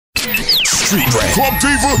Street Rap, Club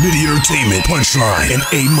Diva, Nitty Entertainment, Punchline, and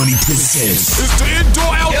A-Money presents. It's the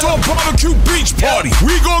indoor-outdoor barbecue beach party.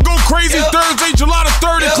 We gonna go crazy Thursday, July the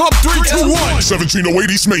 3rd at Club 321,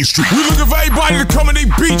 1708 East Main Street. We looking for everybody to come in their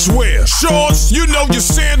beach wear, shorts, you know, your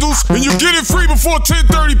sandals, and you get it free before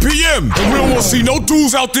 10:30 p.m. And we don't want to see no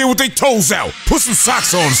dudes out there with their toes out. Put some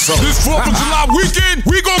socks on, son. This 4th of July weekend,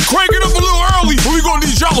 we gonna crank it up a little early, but we gonna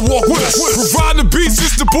need y'all to walk with us. Providing the beats,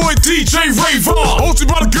 it's the boy DJ Ray Vaughn, hosted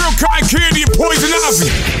by the girl Candi and Poison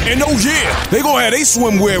Ivy. And oh yeah, they gonna have they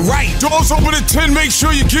swimwear right. Doors open at 10, make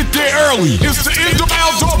sure you get there early. It's the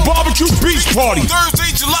indoor-outdoor barbecue beach party.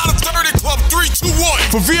 Thursday, July the 3rd at Club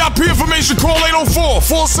 321. For VIP information, call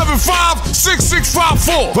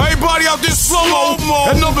 804-475-6654. For everybody out there slow-mo,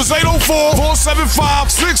 that number's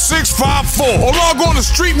 804-475-6654. Or log on to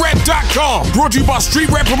streetrap.com. Brought to you by Street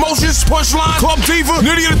Rap Promotions, Punchline, Club Diva,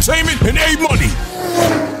 Nitty Entertainment, and A-Money.